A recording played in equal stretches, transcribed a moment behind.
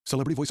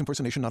Celebrity voice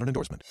impersonation not an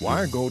endorsement.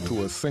 Why go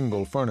to a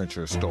single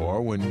furniture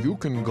store when you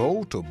can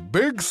go to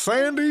Big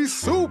Sandy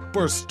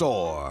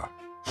Superstore?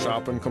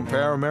 Shop and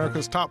compare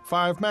America's top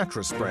 5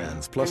 mattress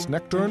brands, plus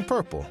Nectar and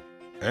Purple.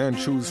 And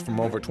choose from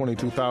over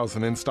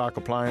 22,000 in-stock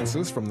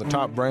appliances from the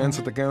top brands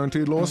at the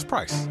guaranteed lowest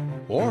price.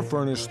 Or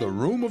furnish the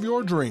room of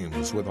your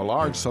dreams with a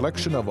large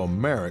selection of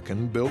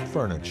American-built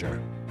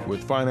furniture.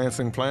 With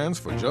financing plans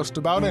for just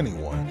about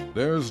anyone,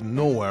 there's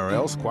nowhere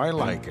else quite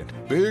like it.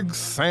 Big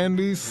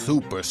Sandy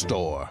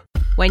Superstore.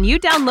 When you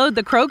download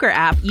the Kroger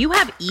app, you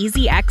have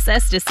easy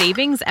access to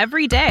savings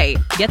every day.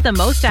 Get the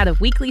most out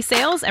of weekly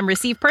sales and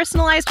receive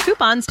personalized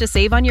coupons to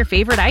save on your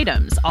favorite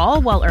items,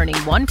 all while earning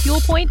 1 fuel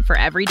point for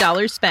every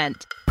 $1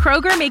 spent.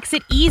 Kroger makes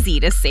it easy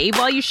to save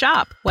while you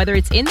shop, whether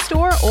it's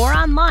in-store or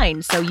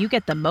online, so you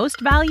get the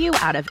most value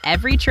out of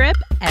every trip,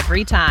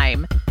 every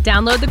time.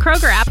 Download the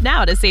Kroger app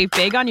now to save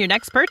big on your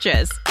next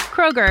purchase.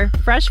 Kroger,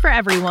 fresh for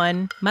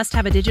everyone. Must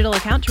have a digital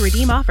account to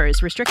redeem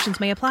offers. Restrictions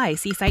may apply.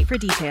 See site for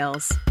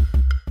details.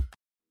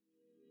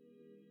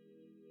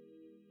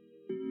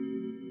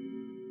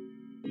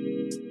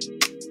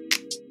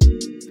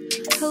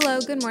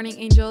 Hello, good morning,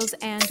 angels,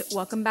 and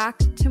welcome back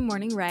to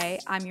Morning Ray.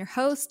 I'm your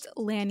host,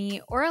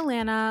 Lanny, or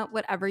Alana,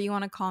 whatever you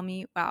want to call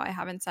me. Wow, I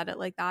haven't said it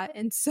like that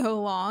in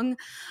so long,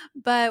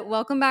 but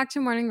welcome back to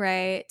Morning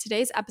Ray.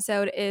 Today's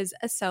episode is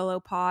a solo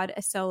pod,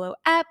 a solo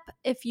ep,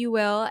 if you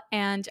will,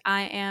 and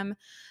I am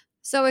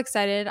so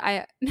excited.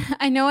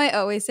 I know I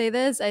always say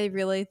this. I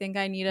really think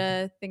I need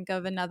to think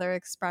of another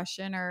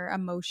expression or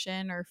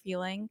emotion or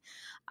feeling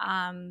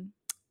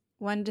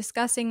when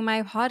discussing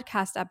my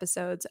podcast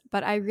episodes,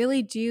 but I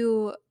really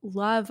do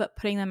love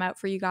putting them out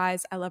for you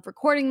guys. I love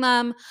recording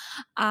them.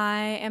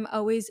 I am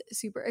always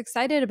super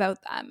excited about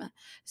them.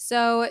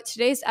 So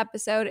today's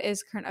episode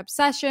is Current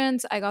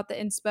Obsessions. I got the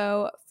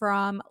inspo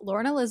from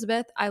Lauren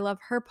Elizabeth. I love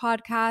her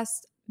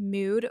podcast,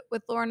 Mood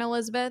with Lauren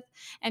Elizabeth,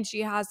 and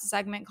she has a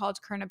segment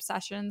called Current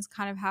Obsessions,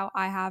 kind of how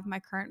I have my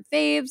current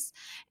faves.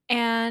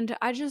 And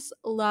I just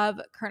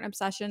love Current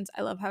Obsessions.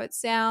 I love how it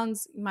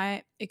sounds.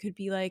 It could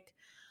be like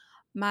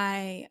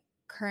my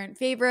current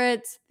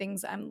favorites,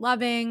 things I'm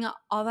loving,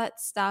 all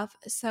that stuff.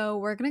 So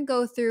we're going to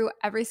go through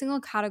every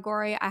single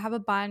category. I have a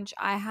bunch.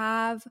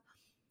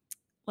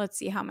 Let's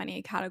see how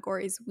many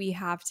categories we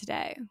have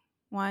today.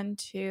 1,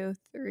 2,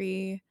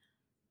 3.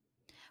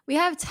 We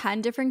have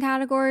 10 different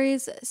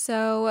categories,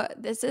 so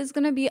this is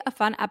going to be a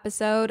fun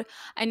episode.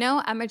 I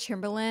know Emma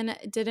Chamberlain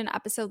did an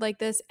episode like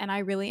this, and I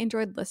really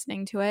enjoyed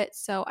listening to it,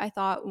 so I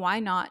thought, why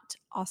not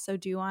also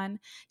do one?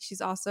 She's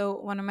also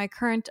one of my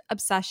current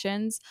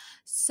obsessions.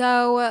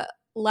 So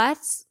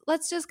let's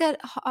just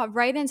get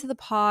right into the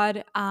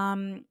pod,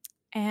 and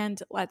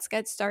let's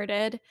get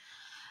started.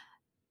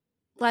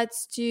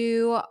 Let's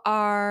do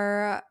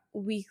our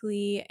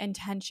weekly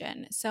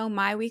intention. So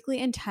my weekly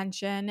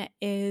intention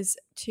is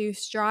to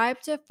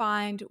strive to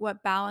find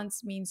what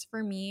balance means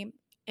for me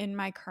in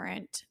my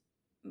current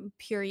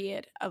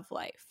period of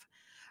life.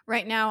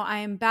 Right now I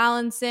am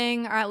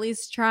balancing, or at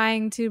least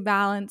trying to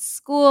balance,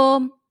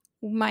 school,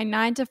 my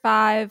 9 to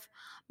 5,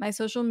 my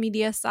social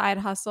media side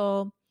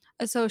hustle,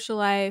 a social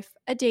life,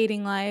 a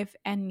dating life,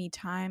 and me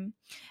time.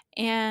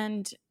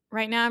 And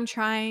right now I'm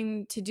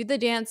trying to do the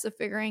dance of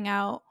figuring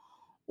out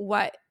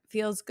what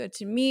feels good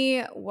to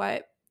me,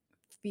 what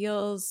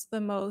feels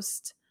the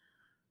most,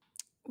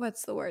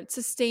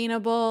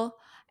 sustainable.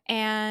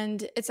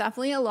 And it's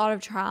definitely a lot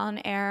of trial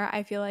and error.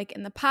 I feel like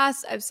in the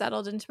past, I've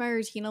settled into my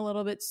routine a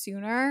little bit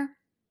sooner.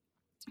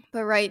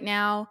 But right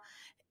now,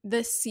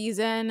 this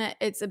season,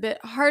 it's a bit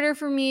harder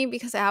for me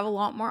because I have a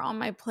lot more on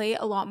my plate,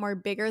 a lot more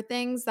bigger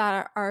things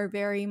that are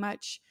very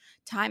much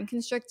time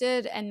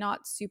constricted and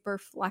not super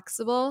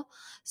flexible.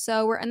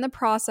 So we're in the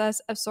process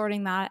of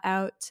sorting that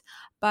out.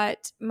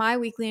 But my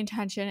weekly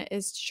intention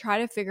is to try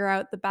to figure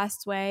out the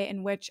best way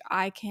in which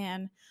I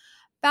can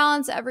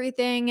balance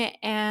everything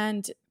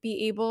and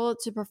be able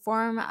to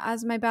perform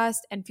as my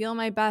best and feel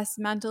my best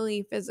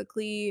mentally,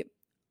 physically,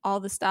 all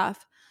the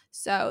stuff.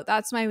 So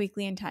that's my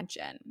weekly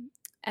intention.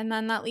 And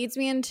then that leads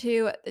me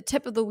into the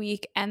tip of the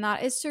week, and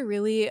that is to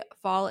really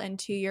fall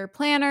into your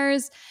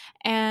planners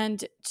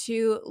and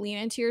to lean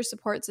into your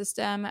support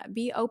system.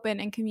 Be open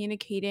and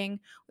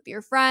communicating with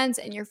your friends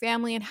and your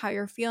family and how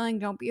you're feeling.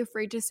 Don't be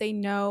afraid to say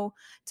no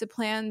to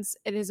plans.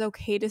 It is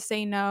okay to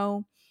say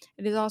no.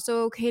 It is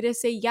also okay to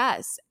say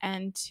yes,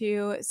 and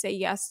to say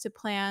yes to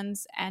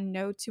plans and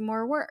no to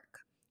more work.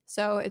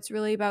 So it's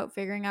really about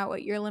figuring out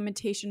what your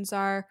limitations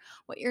are,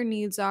 what your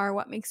needs are,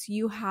 what makes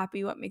you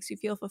happy, what makes you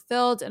feel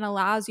fulfilled, and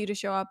allows you to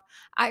show up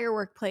at your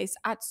workplace,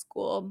 at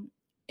school,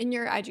 in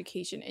your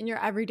education, in your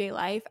everyday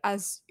life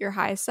as your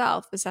highest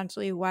self.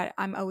 Essentially what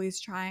I'm always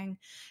trying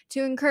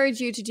to encourage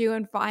you to do,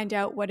 and find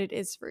out what it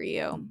is for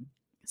you.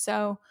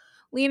 So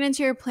lean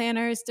into your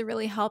planners to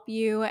really help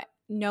you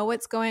know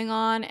what's going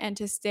on and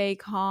to stay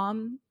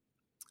calm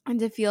and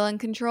to feel in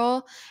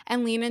control,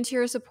 and lean into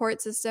your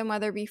support system,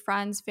 whether it be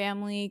friends,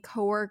 family,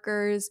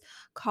 coworkers,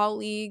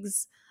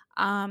 colleagues,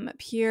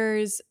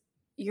 peers,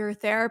 your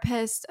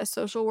therapist, a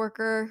social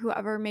worker,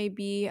 whoever may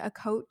be, a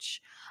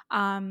coach,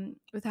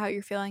 with how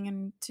you're feeling,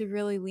 and to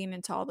really lean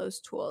into all those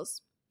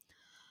tools.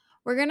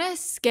 We're going to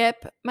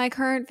skip my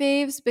current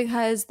faves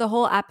because the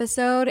whole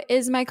episode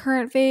is my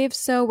current fave.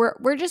 So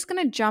we're just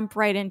going to jump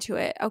right into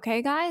it.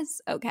 Okay,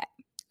 guys?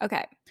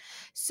 Okay.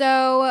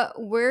 So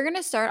we're going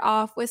to start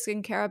off with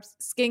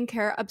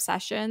skincare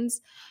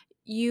obsessions.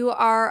 You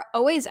are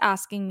always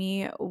asking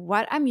me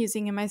what I'm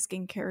using in my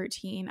skincare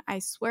routine. I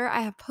swear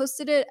I have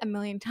posted it a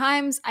million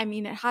times. I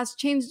mean, it has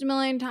changed a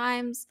million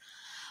times.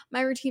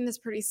 My routine is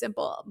pretty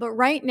simple. But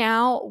right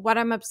now, what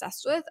I'm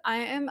obsessed with, I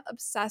am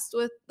obsessed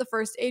with the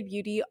First Aid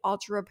Beauty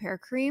Ultra Repair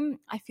Cream.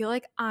 I feel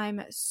like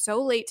I'm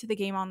so late to the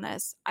game on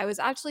this. I was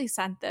actually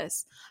sent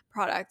this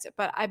product,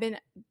 but I've been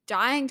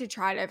dying to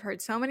try it. I've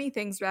heard so many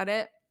things about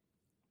it.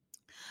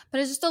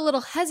 But it's just a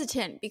little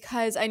hesitant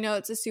because I know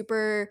it's a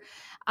super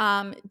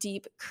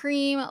deep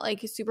cream,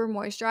 like a super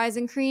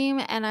moisturizing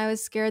cream. And I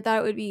was scared that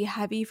it would be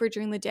heavy for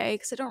during the day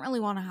because I don't really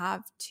want to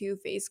have two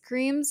face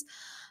creams.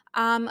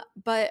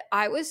 But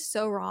I was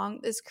so wrong.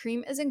 This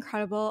cream is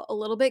incredible. A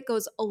little bit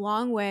goes a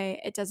long way.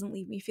 It doesn't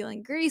leave me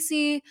feeling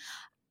greasy,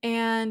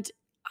 and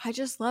I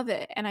just love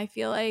it. And I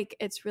feel like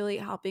it's really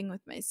helping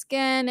with my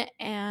skin,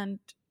 and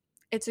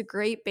it's a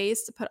great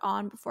base to put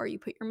on before you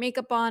put your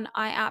makeup on.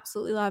 I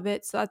absolutely love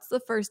it. So that's the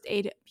First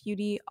Aid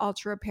Beauty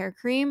Ultra Repair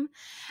Cream.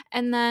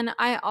 And then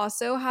I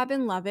also have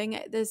been loving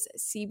this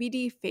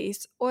CBD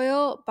face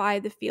oil by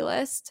The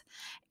Feelist.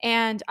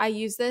 And I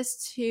use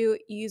this to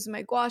use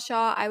my gua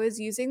sha. I was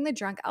using the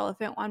Drunk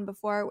Elephant one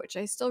before, which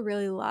I still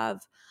really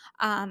love.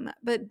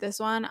 But this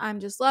one I'm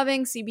just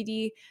loving.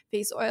 CBD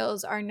face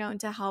oils are known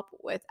to help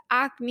with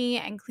acne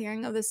and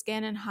clearing of the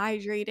skin and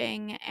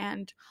hydrating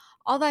and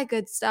all that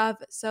good stuff.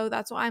 So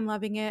that's why I'm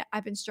loving it.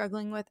 I've been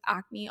struggling with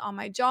acne on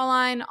my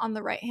jawline on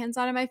the right hand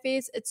side of my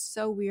face. It's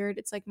so weird.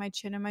 It's like my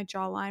chin and my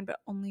jawline, but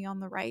only on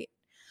the right.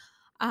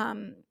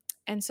 And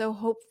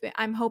so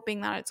I'm hoping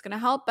that it's going to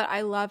help, but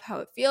I love how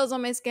it feels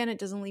on my skin. It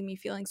doesn't leave me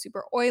feeling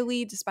super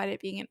oily despite it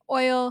being an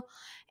oil.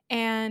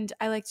 And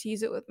I like to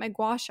use it with my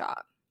gua sha.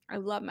 I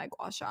love my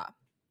gua sha.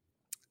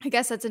 I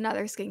guess that's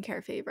another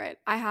skincare favorite.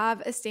 I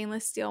have a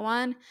stainless steel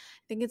one.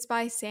 I think it's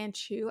by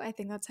Sanchu. I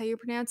think that's how you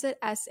pronounce it.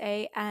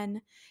 Sancheu.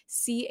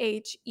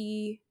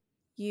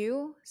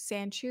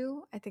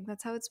 Sanchu. I think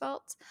that's how it's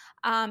spelled.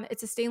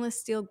 It's a stainless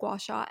steel gua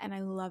sha, and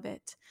I love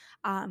it.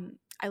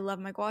 I love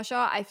my gua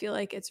sha. I feel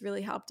like it's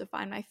really helped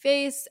define my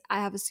face. I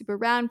have a super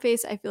round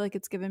face. I feel like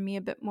it's given me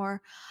a bit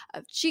more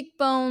of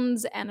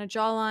cheekbones and a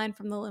jawline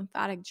from the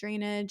lymphatic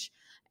drainage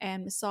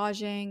and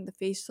massaging, the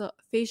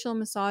facial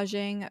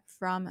massaging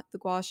from the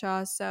gua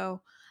sha.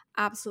 So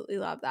absolutely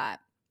love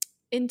that.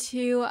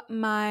 Into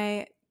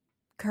my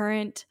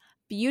current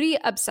beauty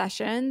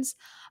obsessions,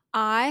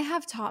 I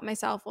have taught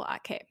myself,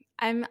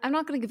 I'm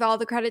not going to give all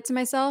the credit to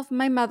myself.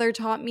 My mother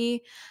taught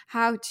me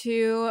how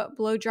to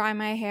blow dry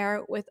my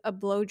hair with a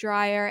blow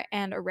dryer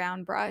and a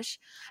round brush.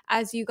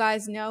 As you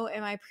guys know,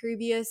 in my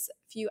previous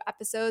few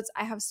episodes,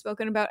 I have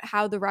spoken about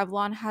how the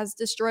Revlon has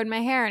destroyed my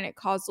hair and it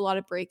caused a lot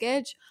of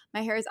breakage.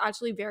 My hair is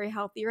actually very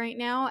healthy right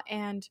now,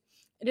 and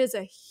it is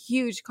a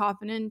huge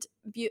confidence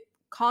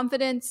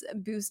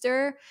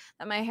booster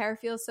that my hair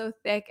feels so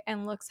thick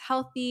and looks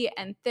healthy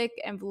and thick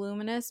and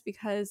voluminous,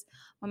 because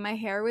when my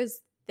hair was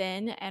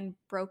thin and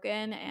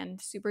broken and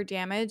super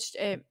damaged,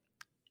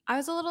 I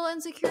was a little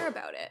insecure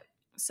about it.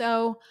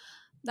 So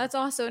that's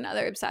also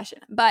another obsession.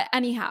 But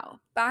anyhow,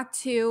 back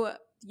to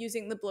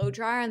using the blow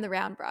dryer and the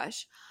round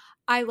brush.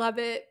 I love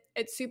it.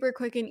 It's super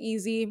quick and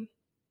easy.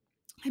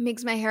 It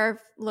makes my hair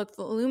look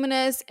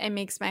voluminous. It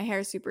makes my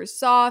hair super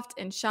soft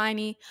and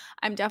shiny.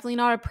 I'm definitely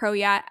not a pro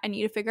yet. I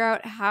need to figure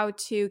out how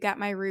to get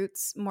my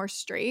roots more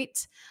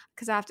straight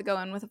because I have to go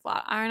in with a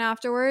flat iron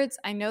afterwards.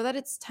 I know that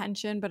it's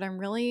tension, but I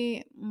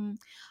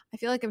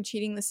feel like I'm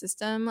cheating the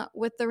system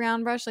with the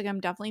round brush. Like, I'm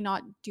definitely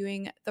not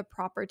doing the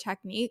proper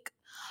technique,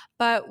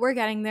 but we're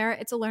getting there.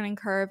 It's a learning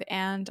curve,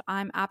 and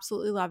I'm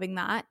absolutely loving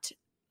that.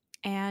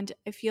 And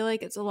I feel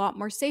like it's a lot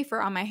more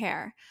safer on my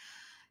hair.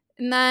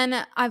 And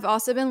then I've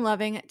also been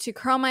loving to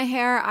curl my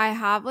hair. I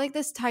have like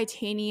this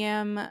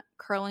titanium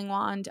curling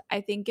wand.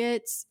 I think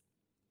it's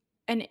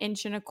 1.25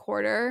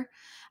 inches.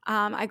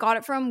 I got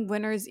it from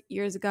Winners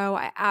years ago.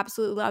 I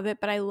absolutely love it,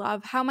 but I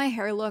love how my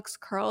hair looks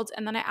curled.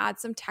 And then I add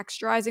some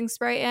texturizing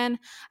spray in.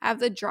 I have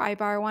the Dry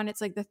Bar one.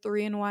 It's like the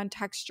 3-in-1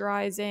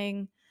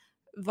 texturizing,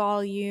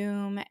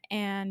 volume,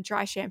 and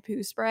dry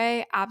shampoo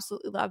spray.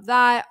 Absolutely love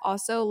that.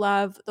 Also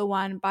love the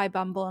one by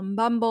Bumble and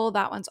Bumble.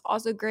 That one's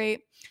also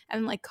great.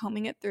 And like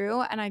combing it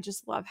through, and I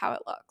just love how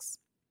it looks.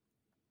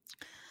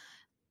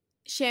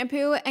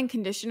 Shampoo and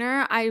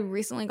conditioner. I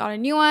recently got a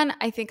new one.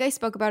 I think I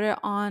spoke about it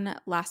on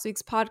last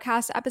week's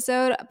podcast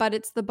episode, but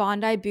it's the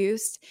Bondi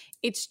Boost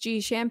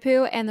HG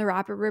shampoo and the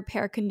Rapid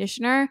Repair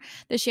conditioner.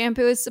 The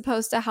shampoo is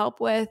supposed to help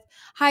with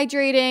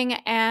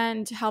hydrating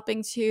and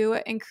helping to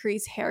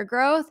increase hair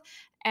growth,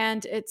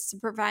 and it's to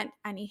prevent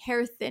any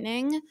hair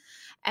thinning.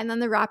 And then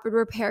the Rapid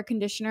Repair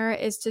conditioner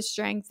is to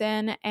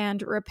strengthen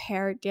and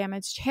repair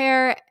damaged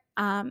hair.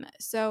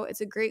 So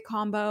it's a great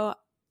combo.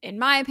 in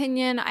my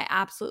opinion, I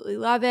absolutely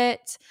love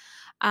it.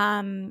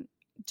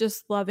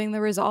 Just loving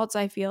the results.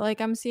 I feel like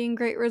I'm seeing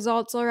great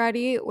results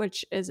already,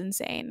 which is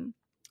insane.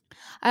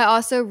 I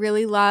also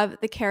really love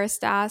the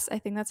Kerastase. I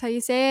think that's how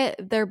you say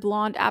it. Their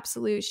Blonde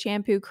Absolute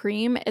Shampoo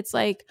Cream. It's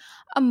like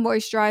a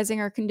moisturizing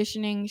or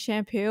conditioning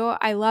shampoo.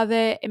 I love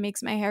it. It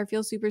makes my hair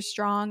feel super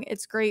strong.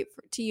 It's great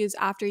to use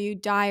after you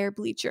dye or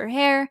bleach your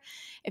hair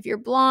if you're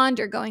blonde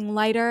or going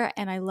lighter,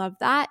 and I love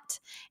that.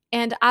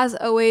 And as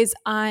always,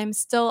 I'm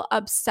still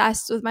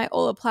obsessed with my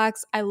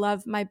Olaplex. I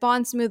love my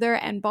bond smoother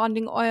and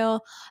bonding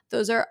oil.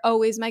 Those are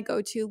always my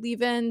go-to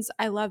leave-ins.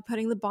 I love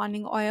putting the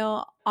bonding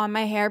oil on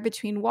my hair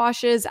between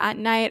washes at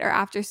night or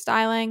after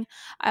styling.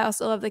 I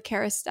also love the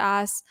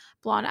Kerastase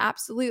Blonde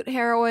Absolute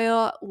hair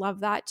oil. Love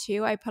that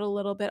too. I put a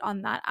little bit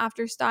on that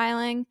after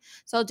styling.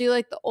 So I'll do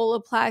like the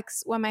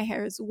Olaplex when my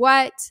hair is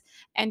wet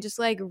and just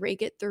like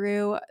rake it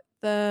through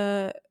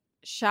the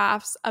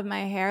shafts of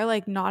my hair,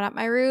 like not at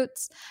my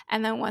roots.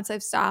 And then once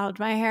I've styled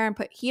my hair and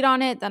put heat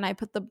on it, then I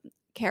put the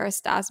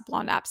Kerastase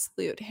Blonde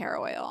Absolute hair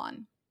oil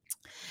on.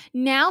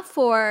 Now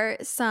for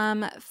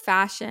some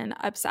fashion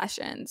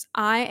obsessions.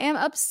 I am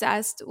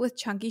obsessed with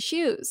chunky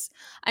shoes.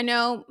 I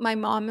know my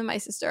mom and my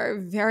sister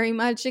are very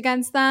much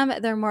against them.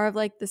 They're more of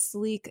like the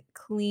sleek,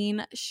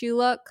 clean shoe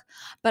look,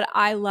 but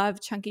I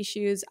love chunky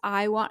shoes.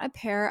 I want a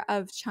pair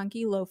of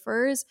chunky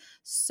loafers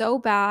so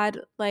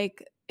bad.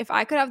 Like if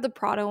I could have the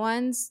Prada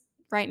ones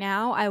right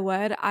now, I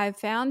would. I've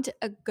found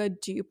a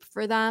good dupe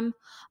for them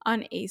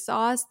on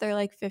ASOS. They're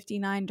like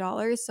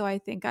 $59, so I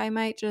think I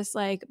might just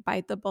like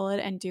bite the bullet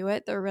and do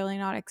it. They're really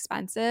not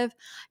expensive.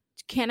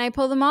 Can I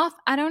pull them off?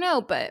 I don't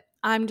know, but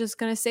I'm just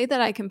going to say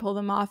that I can pull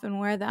them off and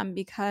wear them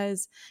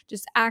because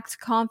just act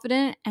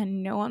confident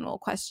and no one will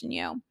question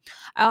you.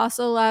 I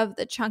also love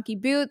the chunky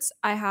boots.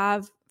 I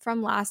have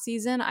from last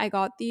season. I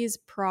got these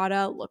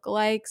Prada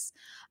lookalikes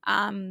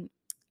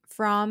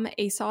from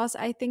ASOS,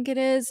 I think it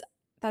is.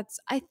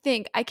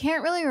 I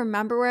can't really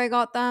remember where I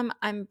got them.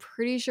 I'm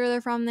pretty sure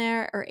they're from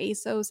there, or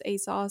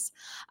ASOS.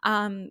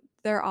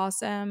 They're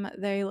awesome.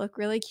 They look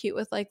really cute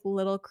with like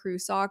little crew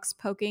socks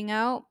poking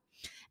out.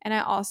 And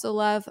I also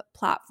love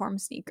platform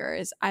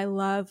sneakers. I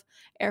love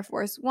Air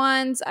Force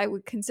Ones. I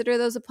would consider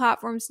those a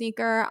platform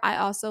sneaker. I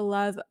also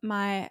love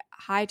my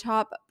high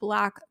top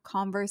black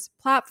Converse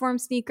platform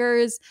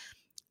sneakers.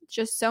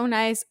 Just so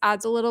nice.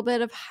 Adds a little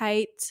bit of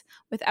height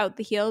without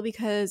the heel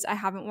because I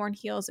haven't worn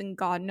heels in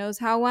God knows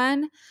how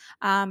when.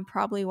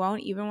 Probably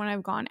won't, even when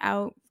I've gone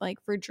out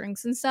like for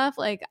drinks and stuff.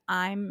 Like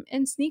I'm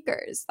in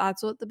sneakers.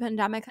 That's what the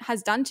pandemic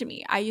has done to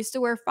me. I used to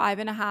wear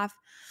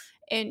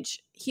 5.5-inch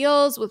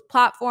heels with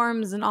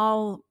platforms and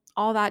all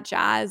that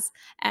jazz,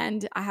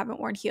 and I haven't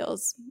worn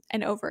heels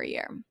in over a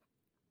year.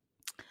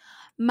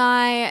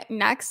 My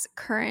next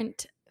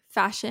current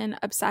fashion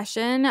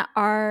obsession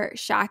are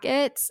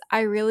shackets.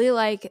 I really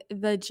like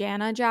the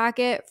Jana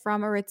jacket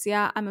from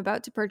Aritzia. I'm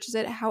about to purchase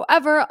it.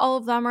 However, all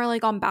of them are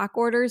like on back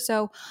order,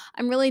 so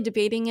I'm really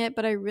debating it,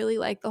 but I really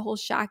like the whole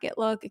shacket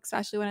look,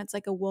 especially when it's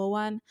like a wool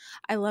one.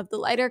 I love the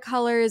lighter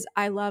colors.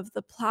 I love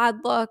the plaid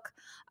look.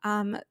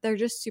 They're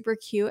just super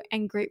cute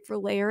and great for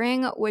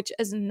layering, which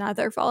is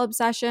another fall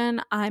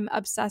obsession. I'm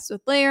obsessed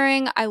with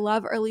layering. I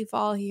love early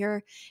fall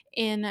here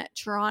in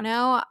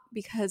Toronto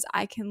because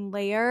I can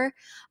layer.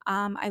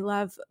 I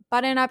love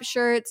button-up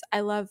shirts. I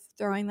love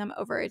throwing them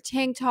over a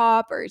tank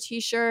top or a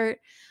t-shirt,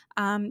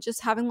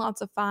 just having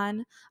lots of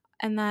fun.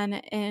 And then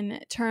in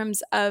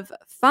terms of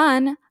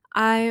fun,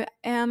 I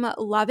am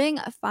loving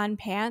fun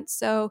pants.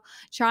 So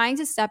trying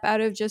to step out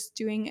of just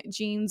doing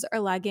jeans or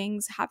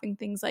leggings, having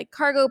things like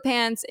cargo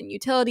pants and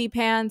utility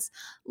pants,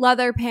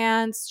 leather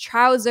pants,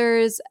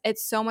 trousers.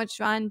 It's so much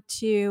fun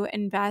to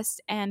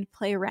invest and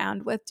play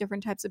around with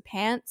different types of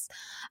pants.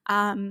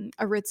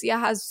 Aritzia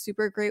has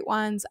super great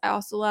ones. I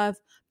also love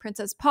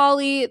Princess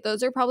Polly.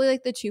 Those are probably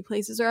like the two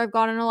places where I've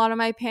gotten a lot of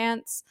my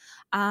pants,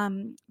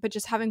 but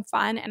just having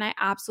fun. And I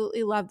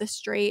absolutely love the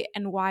straight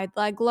and wide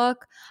leg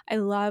look. I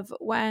love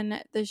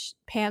when the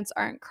pants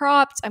aren't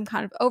cropped. I'm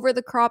kind of over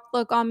the cropped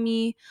look on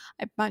me.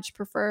 I much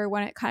prefer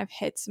when it kind of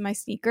hits my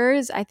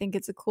sneakers. I think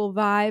it's a cool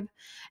vibe.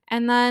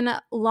 And then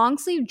long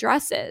sleeve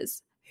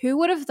dresses. Who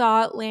would have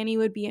thought Lanny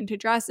would be into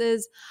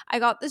dresses? I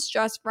got this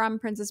dress from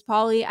Princess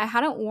Polly. I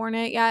hadn't worn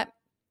it yet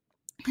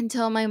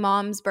until my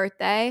mom's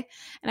birthday,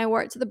 and I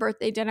wore it to the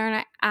birthday dinner and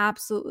I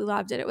absolutely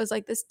loved it. It was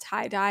like this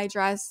tie-dye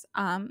dress.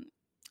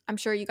 I'm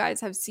sure you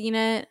guys have seen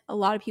it. A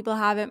lot of people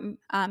have it.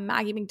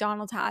 Maggie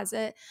McDonald has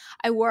it.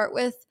 I wore it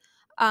with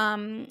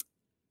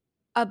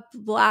a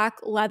black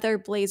leather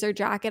blazer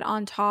jacket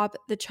on top,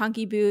 the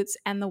chunky boots,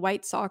 and the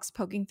white socks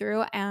poking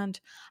through,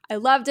 and I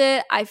loved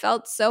it. I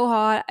felt so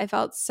hot. I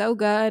felt so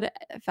good.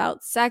 I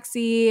felt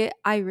sexy.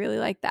 I really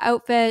liked the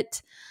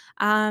outfit.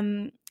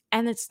 And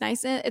it's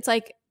nice. It's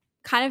like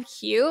kind of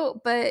cute,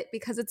 but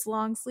because it's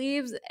long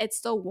sleeves, it's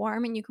still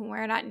warm and you can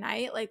wear it at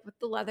night, like with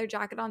the leather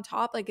jacket on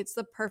top. Like it's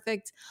the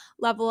perfect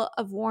level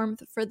of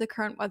warmth for the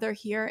current weather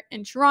here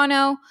in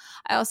Toronto.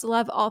 I also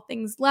love all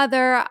things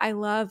leather. I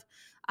love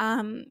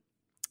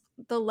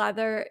the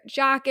leather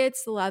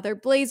jackets, the leather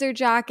blazer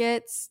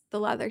jackets, the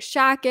leather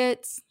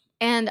shackets,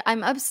 And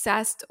I'm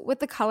obsessed with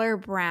the color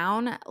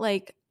brown,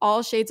 like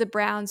all shades of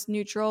browns,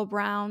 neutral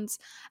browns.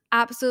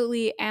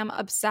 Absolutely am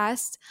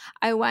obsessed.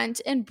 I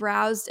went and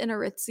browsed in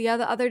Aritzia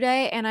the other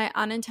day and I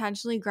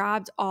unintentionally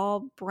grabbed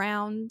all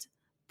brown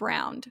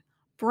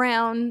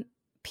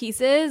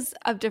pieces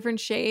of different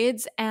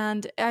shades,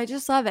 and I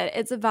just love it.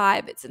 It's a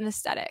vibe, it's an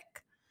aesthetic.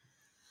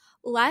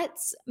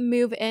 Let's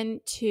move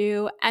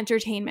into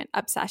entertainment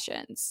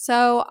obsessions.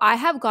 So I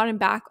have gotten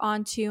back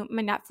onto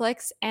my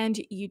Netflix and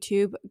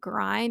YouTube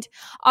grind.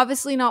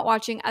 Obviously not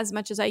watching as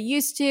much as I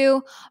used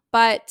to,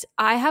 but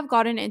I have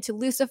gotten into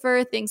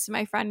Lucifer thanks to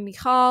my friend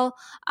Michal.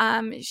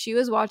 She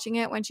was watching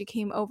it when she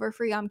came over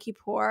for Yom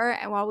Kippur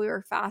and while we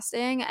were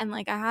fasting, and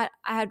like I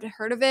had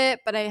heard of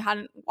it, but I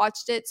hadn't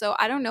watched it. So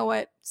I don't know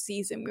what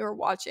season we were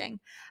watching,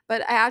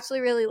 but I actually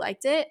really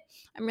liked it.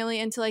 I'm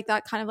really into like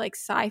that kind of like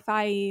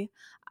sci-fi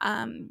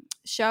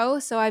show.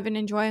 So I've been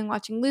enjoying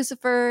watching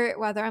Lucifer,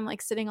 whether I'm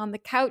like sitting on the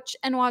couch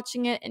and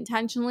watching it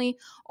intentionally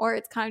or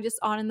it's kind of just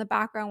on in the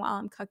background while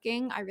I'm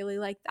cooking. I really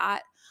like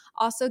that.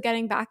 Also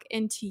getting back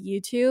into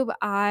YouTube.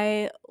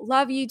 I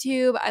love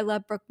YouTube. I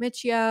love Brooke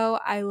Miccio.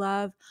 I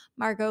love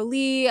Margot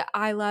Lee.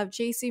 I love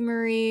JC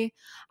Marie.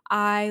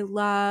 I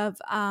love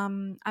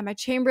Emma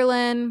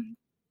Chamberlain.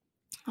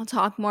 I'll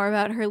talk more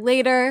about her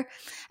later.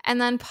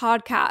 And then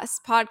podcasts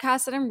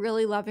that I'm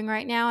really loving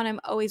right now and I'm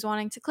always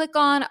wanting to click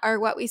on are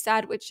What We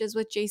Said, which is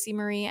with JC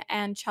Marie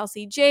and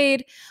Chelsea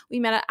Jade.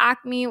 We Met at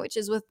Acme, which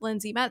is with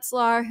Lindsay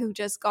Metzlar, who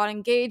just got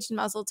engaged,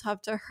 Mazel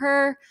Tov to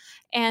her,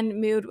 and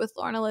Mood with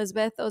Lauren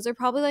Elizabeth. Those are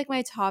probably like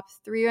my top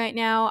 3 right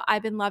now.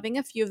 I've been loving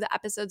a few of the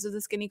episodes of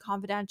The Skinny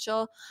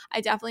Confidential.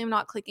 I definitely am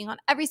not clicking on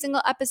every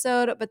single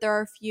episode, but there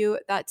are a few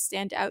that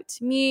stand out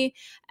to me.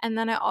 And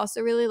then I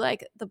also really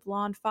like The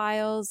Blonde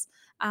Files.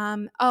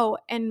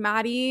 And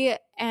Maddie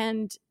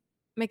and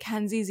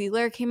Mackenzie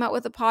Zeeler came out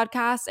with a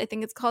podcast. I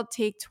think it's called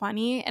Take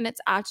 20, and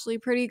it's actually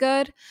pretty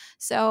good.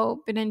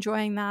 So been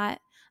enjoying that.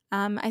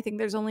 I think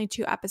there's only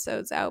 2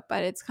 episodes out,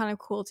 but it's kind of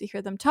cool to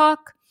hear them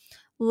talk.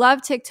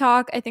 Love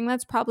TikTok. I think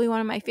that's probably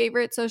one of my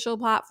favorite social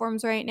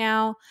platforms right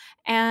now.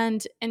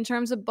 And in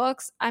terms of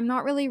books, I'm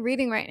not really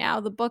reading right now.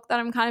 The book that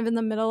I'm kind of in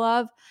the middle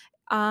of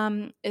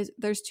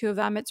there's 2 of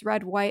them. It's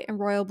Red, White, and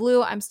Royal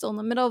Blue. I'm still in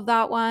the middle of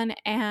that one.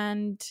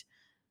 And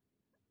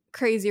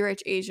Crazy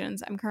Rich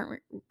Asians I'm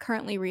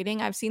currently reading.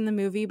 I've seen the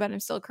movie, but I'm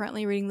still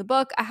currently reading the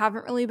book. I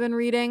haven't really been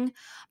reading,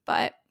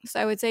 but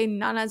so I would say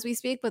none as we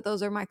speak, but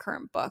those are my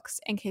current books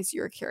in case you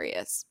were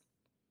curious.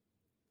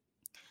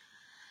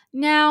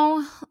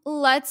 Now,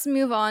 let's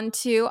move on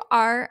to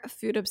my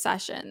food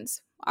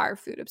obsessions.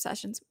 Let's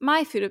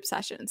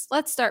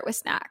start with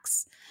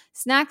snacks.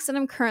 Snacks that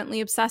I'm currently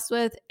obsessed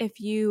with.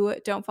 If you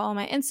don't follow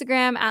my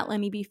Instagram at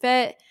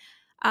LennyBFit,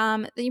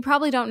 then you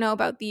probably don't know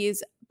about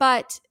these.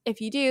 But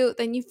if you do,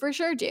 then you for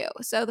sure do.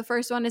 So the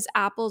first one is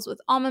apples with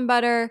almond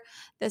butter.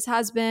 This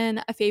has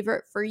been a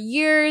favorite for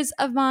years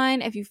of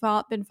mine. If you've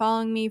been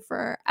following me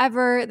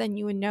forever, then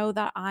you would know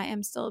that I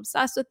am still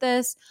obsessed with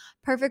this.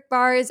 Perfect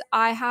bars,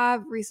 I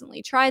have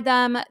recently tried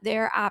them.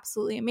 They're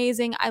absolutely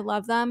amazing. I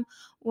love them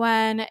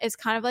when it's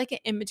kind of like an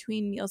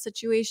in-between meal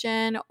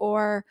situation,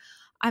 or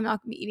I'm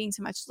not going to be eating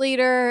too much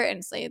later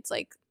and say it's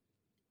like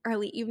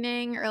early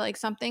evening or like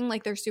something.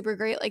 Like they're super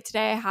great. Like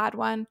today I had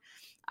one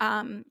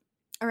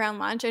around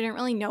lunch. I didn't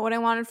really know what I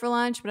wanted for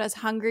lunch, but I was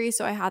hungry,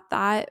 so I had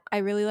that. I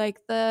really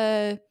like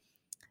the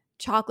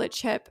chocolate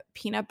chip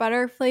peanut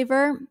butter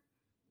flavor.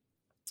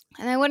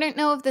 And I wouldn't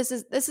know if this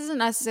isn't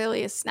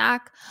necessarily a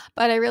snack,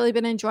 but I really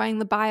been enjoying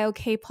the Bio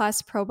K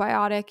Plus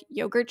probiotic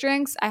yogurt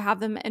drinks. I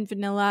have them in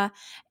vanilla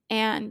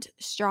and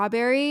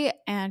strawberry,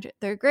 and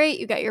they're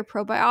great. You get your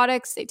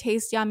probiotics. They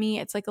taste yummy.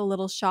 It's like a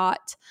little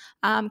shot.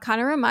 Kind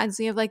of reminds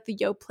me of like the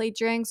Yoplait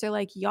drinks or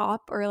like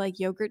Yop or like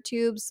yogurt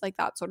tubes, like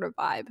that sort of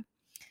vibe.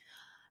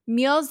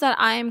 Meals that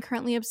I am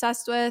currently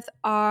obsessed with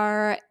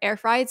are air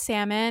fried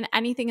salmon.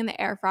 Anything in the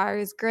air fryer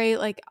is great,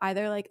 like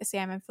either like a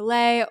salmon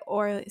fillet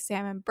or a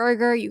salmon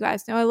burger. You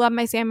guys know I love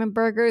my salmon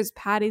burgers,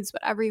 patties,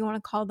 whatever you want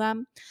to call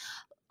them.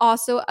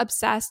 Also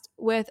obsessed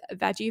with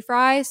veggie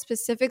fries,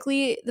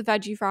 specifically the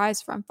veggie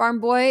fries from Farm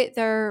Boy.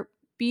 They're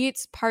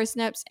beets,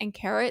 parsnips, and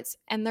carrots,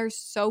 and they're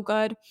so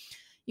good.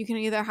 You can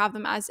either have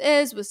them as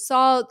is with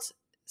salt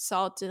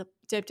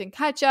dipped in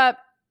ketchup.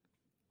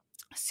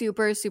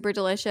 Super, super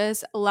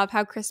delicious. Love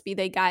how crispy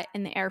they get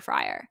in the air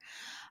fryer.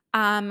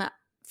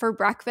 For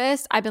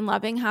breakfast, I've been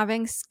loving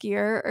having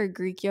skyr or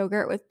Greek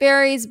yogurt with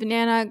berries,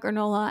 banana,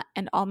 granola,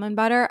 and almond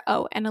butter.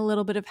 Oh, and a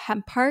little bit of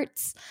hemp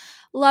hearts.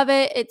 Love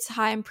it. It's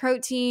high in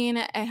protein.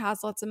 It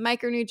has lots of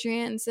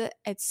micronutrients.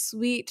 It's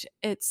sweet.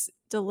 It's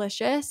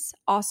delicious.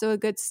 Also a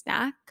good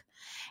snack.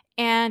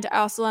 And I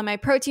also love my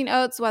protein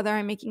oats, whether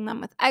I'm making them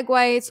with egg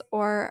whites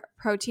or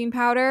protein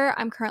powder.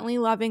 I'm currently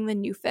loving the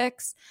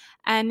Nufix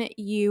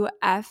NUFYX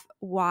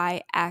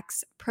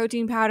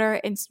protein powder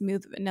in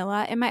smooth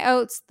vanilla in my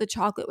oats. The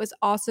chocolate was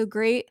also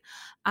great,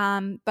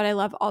 but I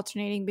love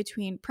alternating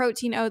between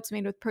protein oats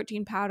made with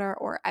protein powder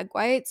or egg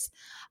whites.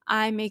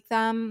 I make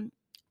them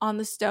on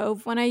the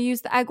stove when I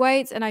use the egg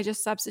whites, and I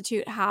just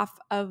substitute half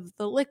of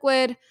the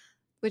liquid,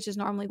 which is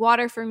normally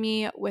water for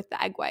me, with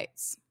the egg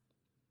whites.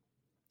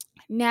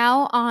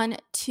 Now on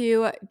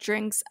to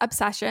drinks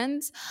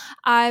obsessions.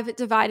 I've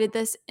divided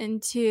this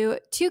into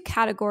 2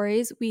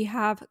 categories. We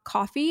have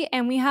coffee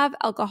and we have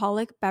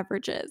alcoholic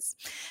beverages.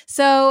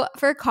 So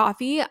for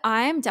coffee,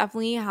 I'm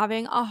definitely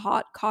having a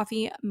hot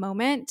coffee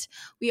moment.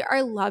 We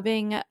are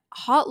loving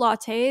hot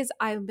lattes.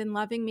 I've been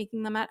loving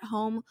making them at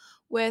home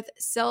with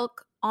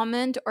Silk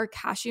almond or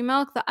cashew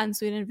milk, the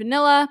unsweetened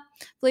vanilla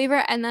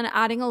flavor, and then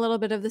adding a little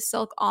bit of the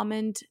Silk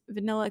almond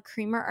vanilla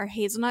creamer or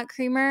hazelnut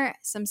creamer,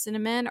 some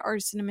cinnamon or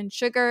cinnamon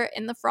sugar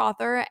in the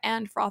frother,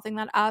 and frothing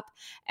that up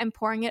and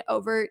pouring it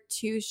over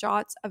 2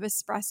 shots of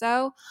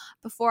espresso.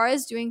 Before, I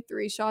was doing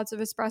 3 shots of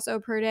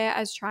espresso per day. I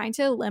was trying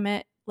to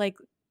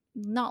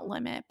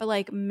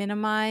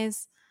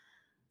minimize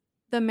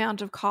the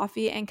amount of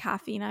coffee and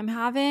caffeine I'm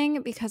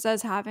having, because I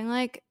was having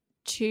like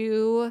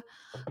 2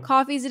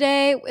 coffees a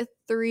day with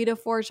 3 to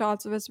 4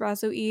 shots of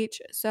espresso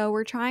each. So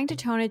we're trying to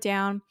tone it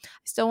down. I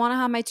still want to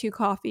have my 2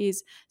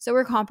 coffees. So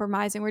we're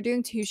compromising. We're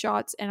doing 2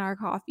 shots in our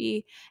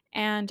coffee,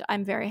 and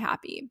I'm very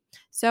happy.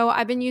 So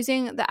I've been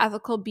using the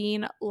Ethical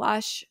Bean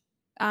Lush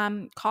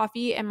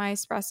coffee in my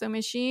espresso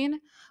machine,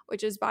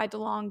 which is by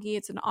DeLonghi.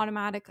 It's an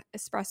automatic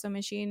espresso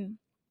machine.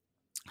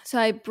 So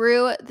I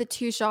brew the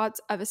 2 shots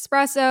of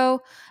espresso.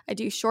 I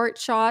do short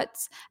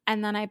shots,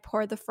 and then I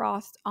pour the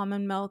frothed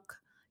almond milk,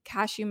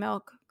 cashew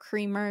milk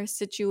creamer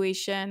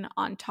situation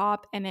on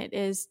top, and it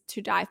is to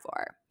die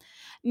for.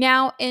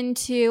 Now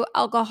into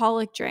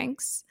alcoholic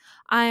drinks.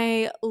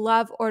 I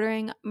love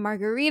ordering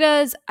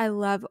margaritas. I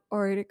love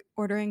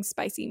ordering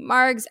spicy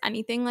margs,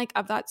 anything like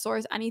of that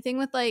source, anything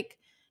with like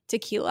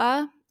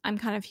tequila, I'm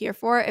kind of here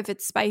for. If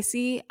it's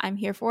spicy, I'm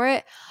here for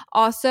it.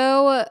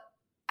 Also,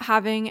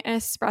 having an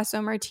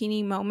espresso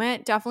martini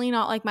moment, definitely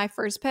not like my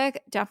first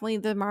pick, definitely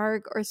the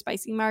marg or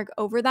spicy marg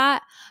over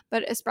that,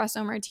 but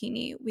espresso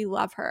martini, we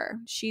love her.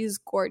 She's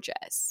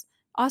gorgeous.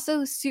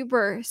 Also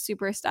super,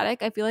 super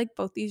aesthetic. I feel like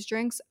both these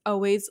drinks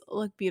always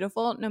look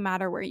beautiful no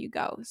matter where you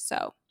go.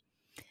 So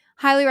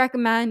highly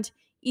recommend,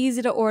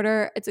 easy to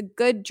order. It's a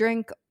good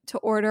drink to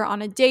order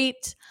on a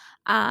date.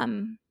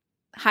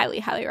 Highly,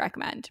 highly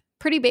recommend.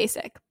 Pretty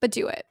basic, but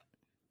do it.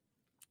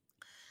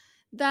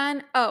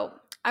 Then,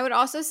 I would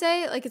also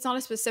say, like, it's not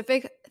a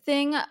specific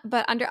thing,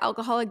 but under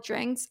alcoholic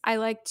drinks, I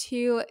like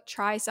to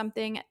try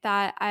something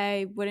that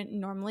I wouldn't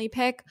normally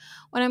pick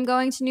when I'm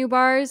going to new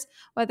bars,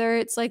 whether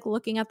it's like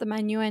looking at the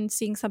menu and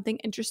seeing something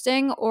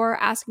interesting,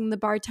 or asking the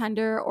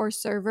bartender or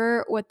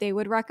server what they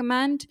would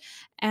recommend,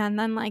 and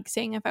then like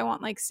saying if I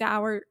want like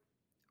sour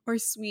or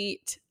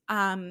sweet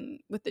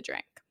with the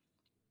drink.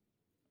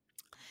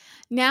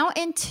 Now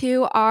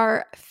into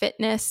our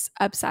fitness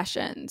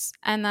obsessions.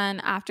 And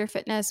then after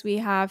fitness, we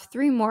have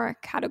 3 more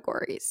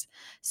categories.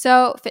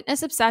 So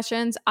fitness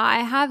obsessions,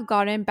 I have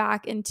gotten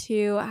back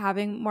into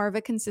having more of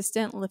a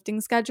consistent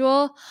lifting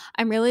schedule.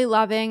 I'm really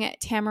loving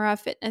Tamara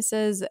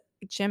Fitness's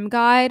gym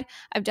guide.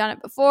 I've done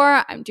it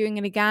before. I'm doing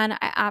it again.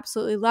 I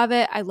absolutely love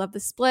it. I love the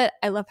split.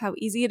 I love how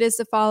easy it is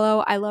to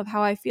follow. I love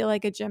how I feel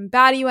like a gym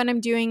baddie when I'm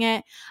doing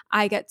it.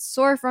 I get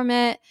sore from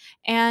it.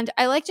 And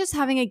I like just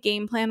having a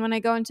game plan when I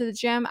go into the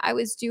gym. I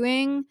was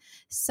doing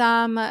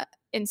some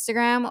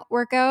Instagram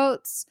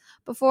workouts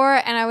before,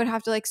 and I would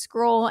have to like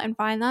scroll and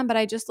find them, but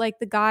I just like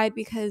the guide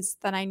because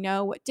then I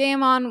know what day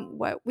I'm on,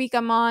 what week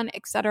I'm on,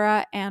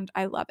 etc., and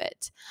I love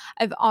it.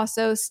 I've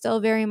also still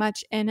very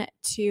much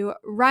into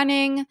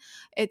running.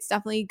 It's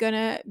definitely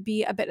gonna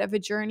be a bit of a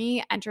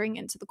journey entering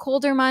into the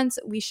colder months.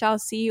 We shall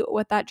see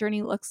what that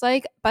journey looks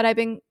like, but I've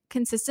been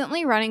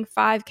consistently running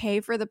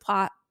 5K for the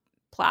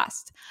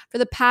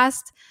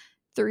past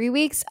 3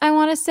 weeks, I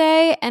want to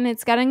say, and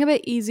it's getting a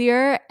bit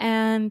easier,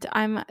 and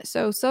I'm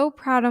so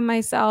proud of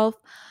myself.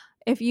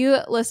 If you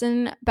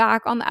listen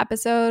back on the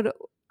episode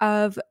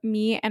of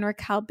me and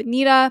Raquel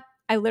Benita,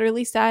 I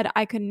literally said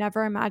I could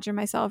never imagine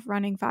myself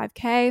running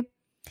 5K,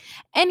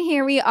 and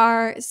here we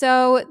are.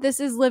 So this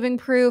is living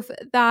proof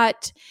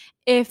that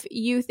if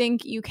you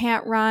think you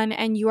can't run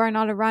and you are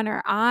not a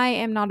runner, I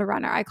am not a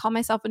runner. I call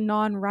myself a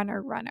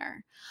non-runner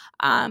runner.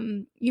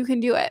 You can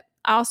do it.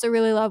 I also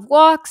really love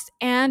walks,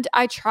 and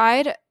I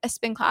tried a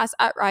spin class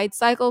at Ride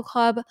Cycle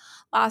Club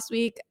last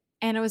week,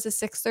 and it was a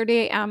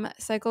 6:30 a.m.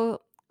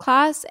 cycle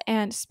class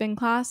and spin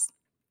class,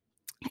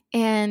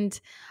 and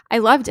I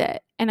loved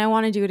it, and I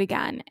want to do it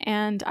again,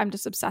 and I'm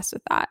just obsessed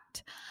with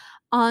that.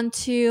 On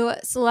to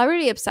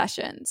celebrity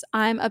obsessions.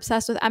 I'm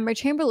obsessed with Emma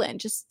Chamberlain,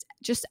 just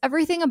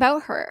everything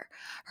about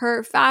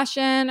her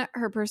fashion,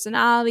 her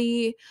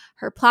personality,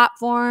 her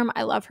platform.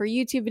 I love her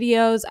YouTube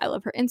videos. I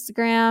love her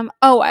Instagram.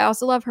 Oh, I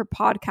also love her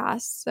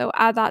podcast. So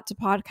add that to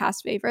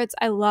podcast favorites.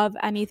 I love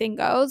Anything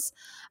Goes.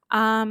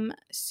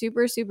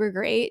 Super, super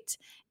great.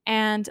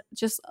 And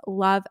just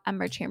love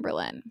Emma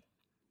Chamberlain.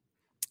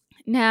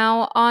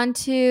 Now on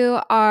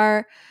to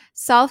our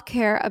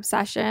self-care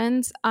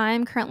obsessions.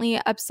 I'm currently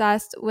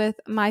obsessed with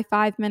my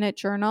 5-minute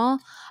journal.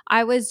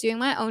 I was doing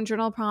my own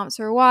journal prompts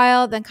for a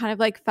while, then kind of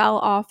like fell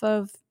off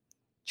of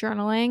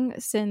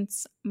journaling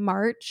since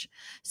March.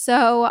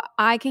 So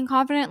I can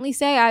confidently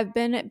say I've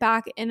been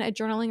back in a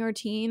journaling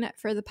routine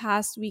for the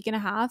past week and a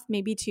half,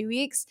 maybe 2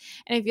 weeks,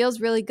 and it feels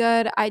really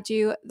good. I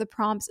do the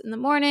prompts in the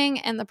morning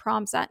and the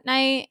prompts at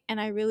night, and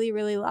I really,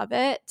 really love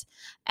it.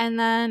 And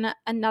then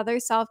another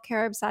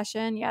self-care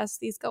obsession. Yes,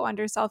 these go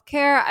under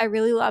self-care. I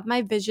really love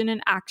my Vision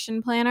and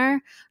Action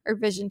Planner, or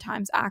Vision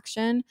Times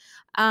Action.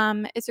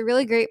 It's a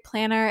really great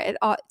planner. It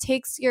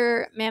takes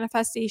your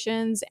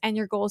manifestations and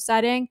your goal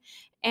setting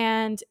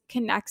and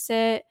connects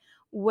it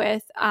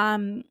with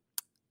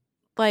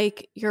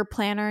like your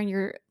planner and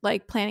your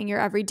like planning your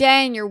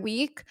everyday and your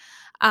week.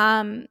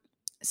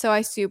 So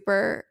I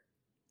super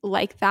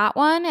like that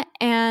one.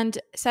 And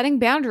setting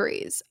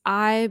boundaries.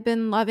 I've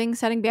been loving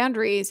setting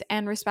boundaries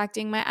and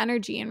respecting my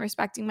energy and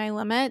respecting my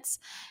limits.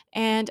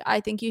 And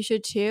I think you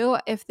should too.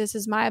 If this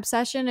is my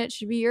obsession, it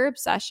should be your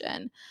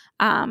obsession.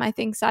 I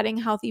think setting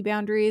healthy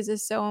boundaries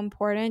is so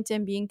important,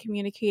 and being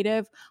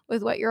communicative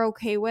with what you're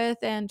okay with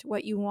and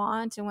what you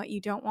want and what you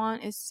don't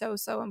want is so,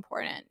 so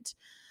important.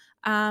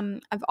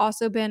 I've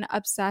also been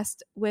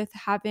obsessed with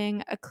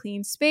having a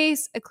clean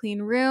space, a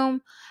clean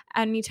room.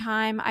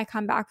 Anytime I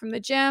come back from the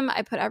gym,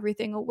 I put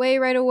everything away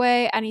right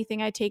away.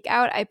 Anything I take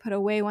out, I put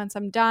away once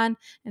I'm done,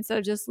 instead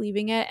of just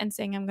leaving it and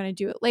saying I'm going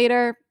to do it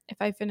later. If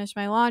I finish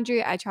my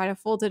laundry, I try to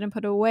fold it and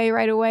put it away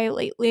right away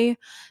lately.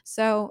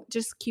 So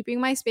just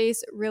keeping my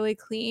space really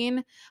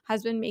clean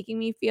has been making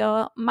me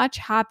feel much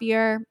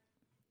happier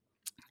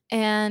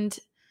and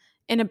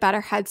in a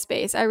better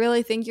headspace. I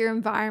really think your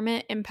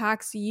environment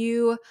impacts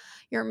you,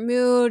 your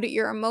mood,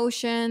 your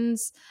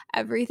emotions,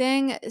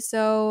 everything.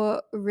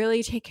 So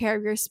really take care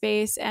of your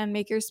space and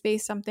make your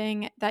space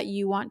something that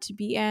you want to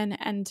be in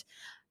and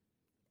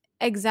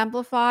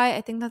exemplify. I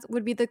think that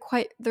would be the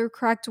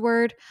correct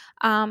word,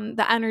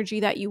 the energy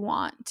that you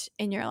want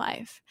in your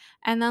life.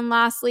 And then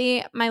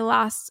lastly, my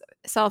last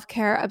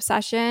self-care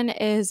obsession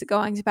is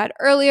going to bed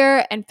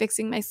earlier and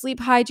fixing my sleep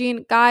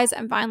hygiene. Guys,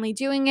 I'm finally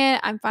doing it.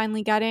 I'm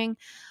finally getting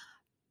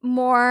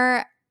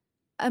more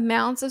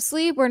amounts of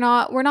sleep. We're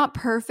not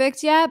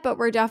perfect yet, but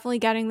we're definitely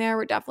getting there.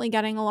 We're definitely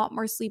getting a lot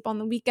more sleep on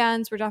the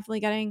weekends. We're definitely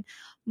getting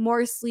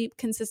more sleep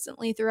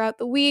consistently throughout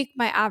the week.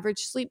 My average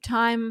sleep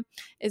time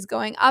is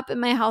going up in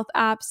my health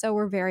app, so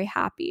we're very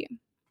happy.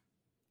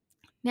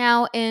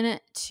 Now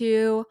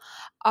into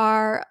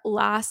our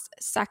last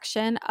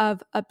section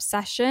of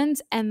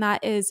obsessions, and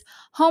that is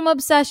home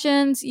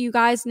obsessions. You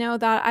guys know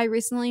that I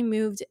recently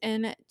moved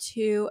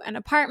into an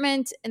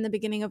apartment in the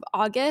beginning of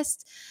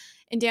August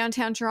in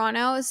downtown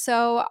Toronto.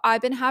 So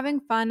I've been having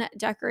fun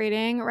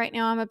decorating. Right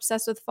now I'm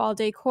obsessed with fall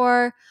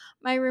decor.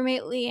 My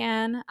roommate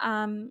Leanne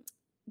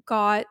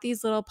got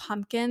these little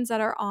pumpkins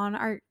that are on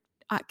our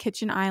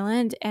kitchen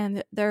island,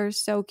 and they're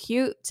so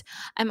cute.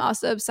 I'm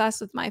also obsessed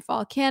with my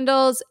fall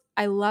candles.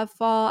 I love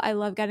fall. I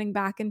love getting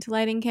back into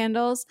lighting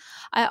candles.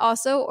 I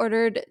also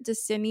ordered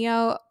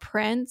Desenio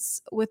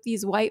prints with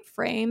these white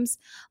frames.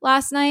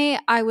 Last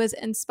night, I was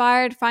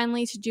inspired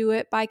finally to do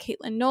it by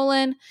Caitlin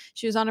Nolan.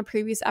 She was on a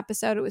previous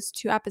episode. It was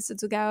 2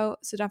 episodes ago,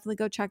 so definitely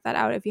go check that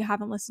out if you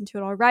haven't listened to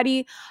it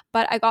already.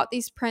 But I got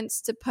these prints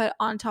to put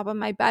on top of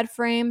my bed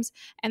frames,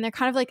 and they're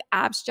kind of like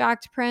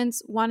abstract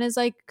prints. One is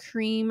like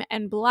cream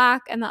and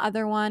black, and the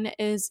other one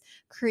is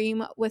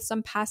cream with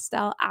some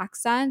pastel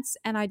accents.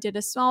 And I did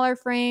a smaller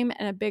frame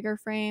and a bigger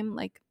frame,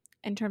 like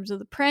in terms of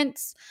the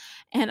prints,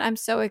 and I'm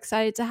so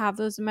excited to have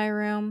those in my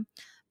room.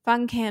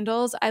 Fun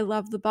candles. I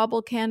love the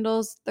bubble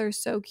candles. They're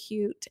so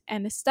cute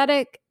and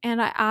aesthetic,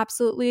 and I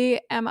absolutely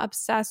am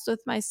obsessed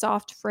with my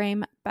soft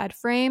frame bed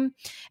frame.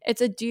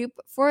 It's a dupe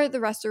for the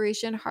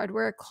Restoration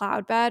Hardware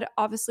Cloud Bed.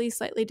 Obviously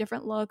slightly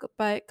different look,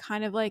 but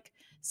kind of like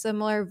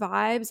similar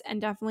vibes, and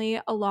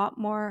definitely a lot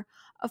more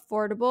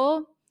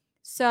affordable.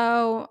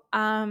 So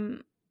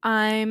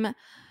I'm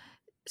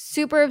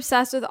super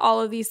obsessed with all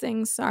of these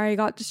things. Sorry, I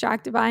got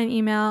distracted by an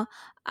email.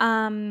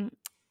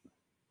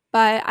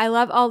 But I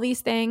love all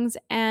these things,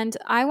 and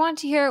I want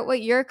to hear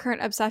what your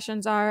current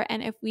obsessions are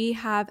and if we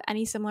have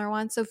any similar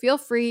ones. So feel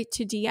free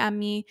to DM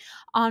me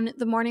on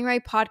the Morning Ray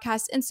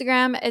Podcast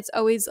Instagram. It's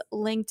always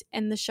linked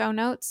in the show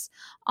notes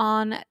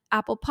on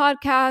Apple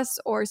Podcasts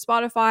or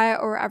Spotify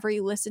or wherever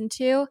you listen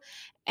to.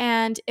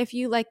 And if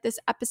you like this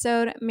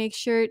episode, make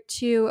sure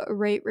to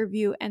rate,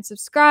 review, and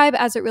subscribe,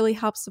 as it really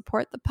helps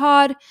support the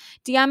pod.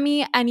 DM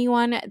me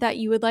anyone that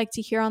you would like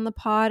to hear on the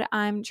pod.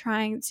 I'm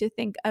trying to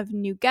think of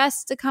new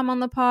guests to come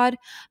on the pod.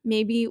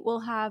 Maybe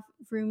we'll have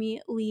roomie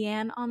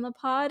Leanne on the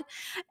pod.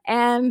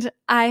 And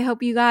I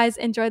hope you guys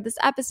enjoyed this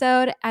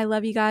episode. I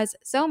love you guys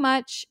so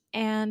much,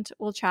 and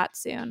we'll chat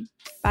soon.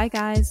 Bye,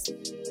 guys.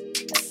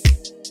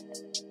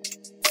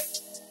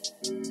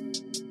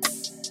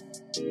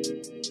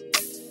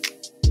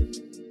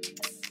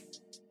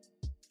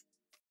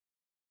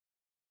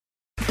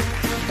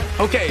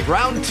 Okay,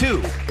 round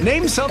 2.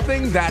 Name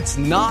something that's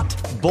not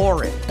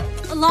boring.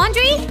 A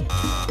laundry?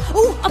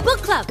 Ooh, a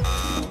book club.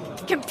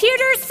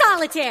 Computer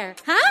solitaire,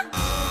 huh?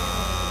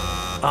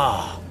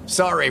 Ah, oh,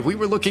 sorry, we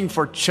were looking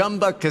for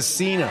Chumba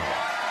Casino.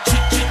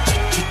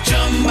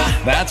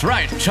 That's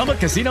right.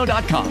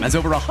 ChumbaCasino.com has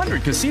over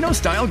 100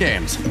 casino-style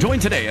games. Join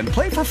today and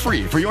play for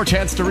free for your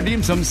chance to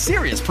redeem some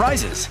serious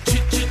prizes.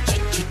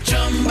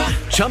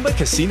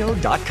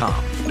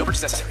 ChumbaCasino.com. No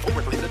purchase necessary. Void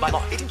where prohibited by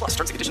law. 18 plus.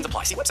 Terms and conditions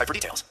apply. See website for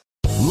details.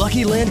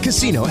 Lucky Land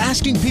Casino,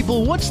 asking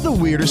people, what's the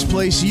weirdest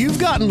place you've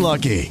gotten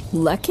lucky?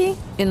 Lucky?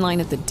 In line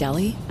at the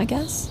deli, I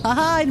guess?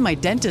 Aha, in my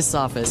dentist's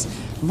office.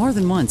 More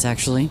than once,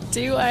 actually.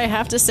 Do I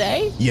have to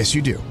say? Yes,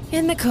 you do.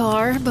 In the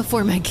car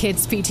before my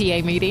kids'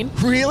 PTA meeting.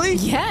 Really?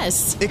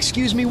 Yes.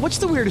 Excuse me, what's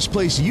the weirdest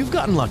place you've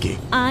gotten lucky?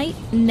 I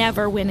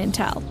never win and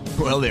tell.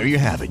 Well, there you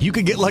have it. You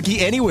can get lucky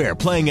anywhere,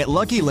 playing at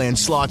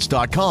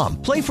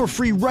LuckyLandSlots.com. Play for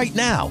free right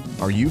now.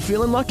 Are you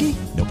feeling lucky?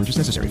 No purchase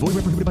necessary. Void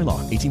where prohibited by law.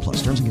 18 plus.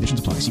 Terms and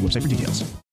conditions apply. See website for details.